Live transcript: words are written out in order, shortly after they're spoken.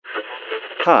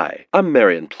Hi, I'm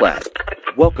Marion Platt.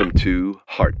 Welcome to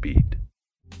Heartbeat.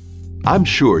 I'm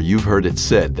sure you've heard it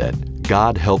said that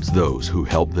God helps those who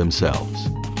help themselves.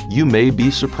 You may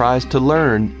be surprised to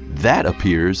learn that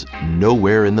appears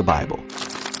nowhere in the Bible.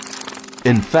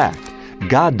 In fact,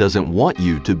 God doesn't want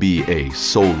you to be a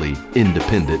solely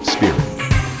independent spirit.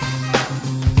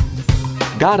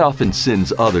 God often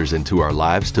sends others into our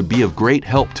lives to be of great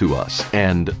help to us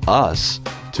and us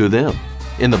to them.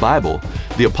 In the Bible,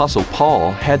 the Apostle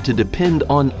Paul had to depend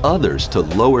on others to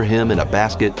lower him in a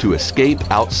basket to escape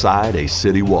outside a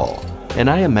city wall. And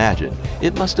I imagine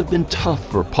it must have been tough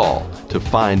for Paul to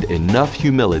find enough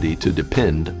humility to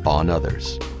depend on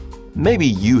others. Maybe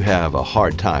you have a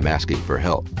hard time asking for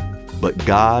help, but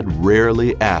God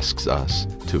rarely asks us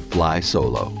to fly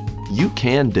solo. You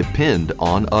can depend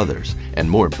on others, and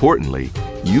more importantly,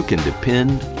 you can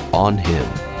depend on Him.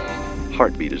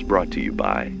 Heartbeat is brought to you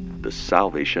by the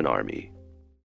Salvation Army.